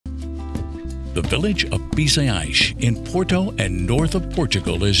The village of Bisalhães in Porto and north of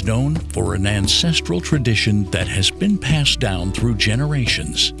Portugal is known for an ancestral tradition that has been passed down through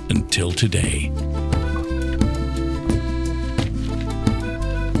generations until today.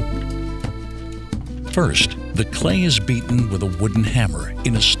 First, the clay is beaten with a wooden hammer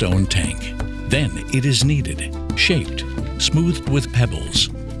in a stone tank. Then it is kneaded, shaped, smoothed with pebbles,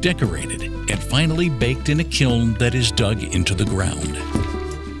 decorated, and finally baked in a kiln that is dug into the ground.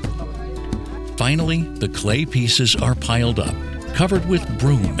 Finally, the clay pieces are piled up, covered with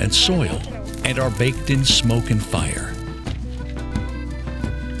broom and soil, and are baked in smoke and fire.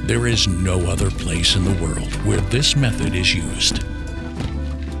 There is no other place in the world where this method is used.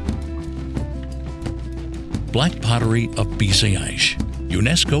 Black pottery of Bisalhães,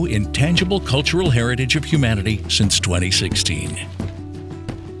 UNESCO Intangible Cultural Heritage of Humanity since 2016.